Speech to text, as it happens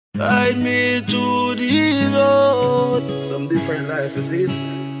Guide me through these roads. Some different life, you see?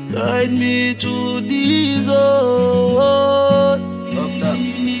 Guide me through these roads. Up top.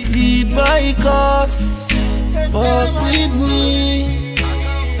 Lead my cause, walk with me.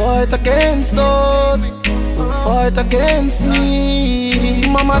 Fight against those who fight against me.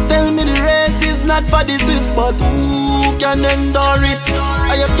 Mama tell me the race is not for the swift, but who can endure it?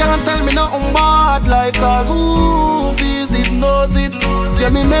 And you can't tell me nothing about life, cause who feels it knows it. Yeah,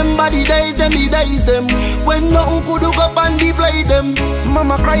 me remember the days them when nothing could hook up and play them.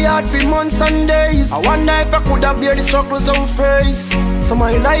 Mama cry out for months and days. I wonder if I could have bear the struggles on face. So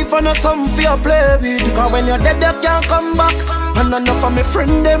my life and not something for you play with, cause when you're dead you can't come back. And enough of my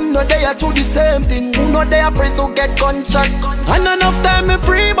friend them know they are do the same thing. Who know they are pray to get gunshot. And enough time me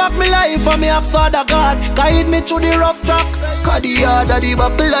pray back my life and me ask Father God guide me through the rough track. Cause the hard of the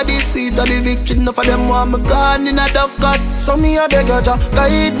buckle of the seat of the victory. Enough of them want me gone in a dove cut. So me a beg you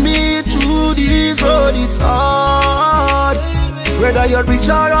guide me through this road, it's hard. Whether you're rich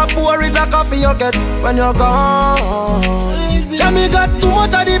or poor is a coffee you get when you're gone. Yeah, me got too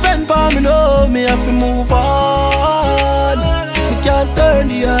much to depend on me, no, me have to move on. Me can't turn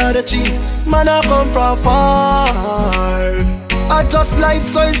the other cheek, man I come from far. I just life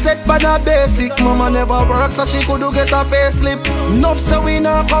so it's set by the basic. Mama never work so she could get a payslip. Enough say we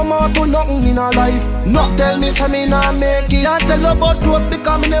not come out to nothing in our life. Enough tell me say me not make it. I tell about clothes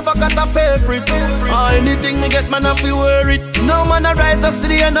because me never got a favorite. Anything me get man I feel worried. No man I rise I see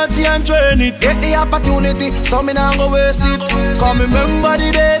the energy and train it. Get the opportunity so me not go waste it. Cause me remember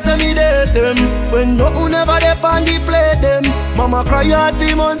the days and me date them when nothing never dep and we play them. Mama cry out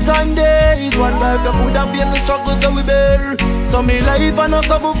for months and days. One life you could have faced the struggles and we bear. So me life and not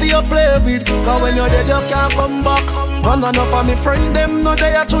something for you play with. Cause when you're dead you can't come back. And enough of me friend them know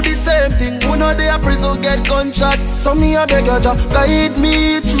they are do the same thing. Who know they are prison get gunshot. So me a beg you guide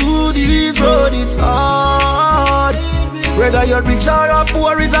me through this road, it's hard. Whether you're rich or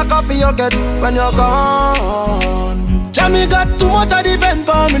poor is a coffee you get when you're gone. Ja me got too much to depend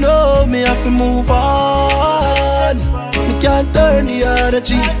on me, no, me have to move on. Me can't turn the other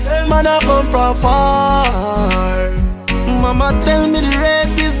cheek, man I come from far. Mama tell me the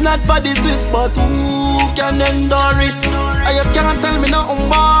race is not for the swift, but who can endure it? And you can't tell me nothing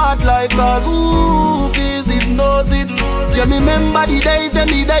about life, cause who feels it knows it. Yeah, me remember the days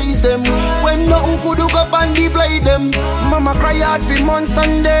them when nothing could hook up and play them. Mama cry out for months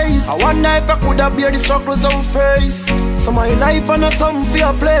and days. I wonder if I could have bear the struggles on face. So my life and not something for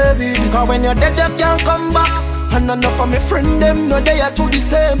you play with. Cause when you're dead you can't come back. And enough of my friend them know they are do the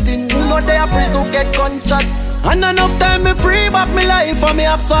same thing. Who know they are free to get gunshot. And enough time me pray back my life and me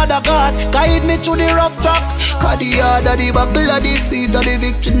ask Father God guide me through the rough track. Cause the hard of the buckle of the seat of the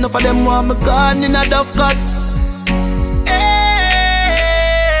victory. Enough of them want me gone in a dove cut.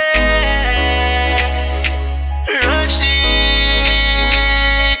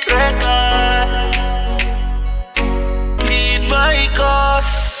 Lead my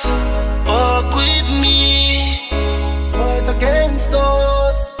cause, walk with me. Fight against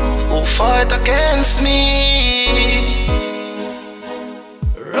those who fight against me.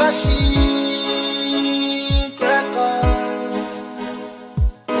 Rashid Crackers.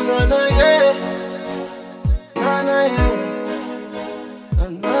 Na na yeah. Na na yeah. Na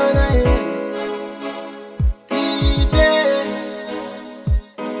na yeah.